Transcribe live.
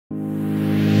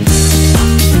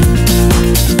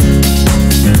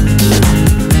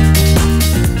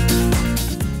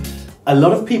A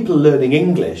lot of people learning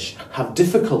English have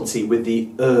difficulty with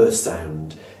the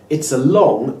sound. It's a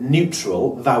long,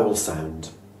 neutral vowel sound.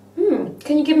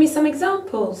 Can you give me some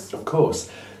examples? Of course.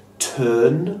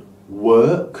 Turn,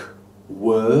 work,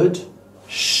 word,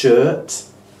 shirt,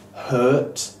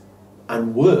 hurt,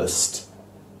 and worst.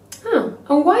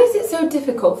 And why is it so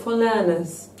difficult for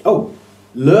learners? Oh,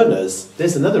 learners,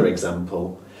 there's another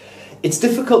example. It's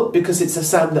difficult because it's a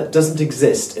sound that doesn't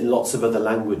exist in lots of other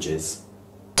languages.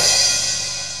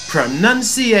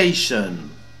 Pronunciation.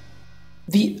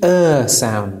 The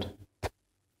sound.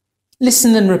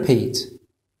 Listen and repeat.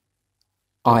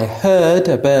 I heard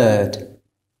a bird.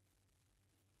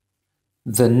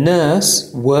 The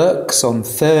nurse works on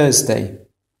Thursday.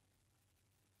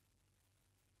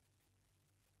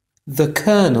 The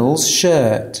colonel's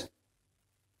shirt.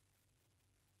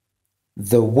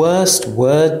 The worst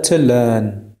word to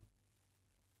learn.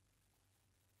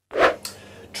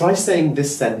 Try saying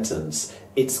this sentence.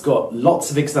 It's got lots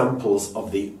of examples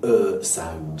of the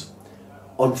sound.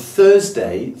 On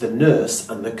Thursday, the nurse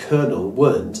and the colonel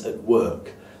weren't at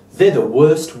work. They're the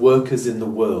worst workers in the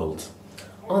world.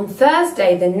 On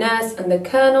Thursday, the nurse and the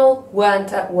colonel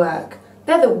weren't at work.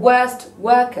 They're the worst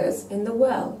workers in the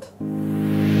world.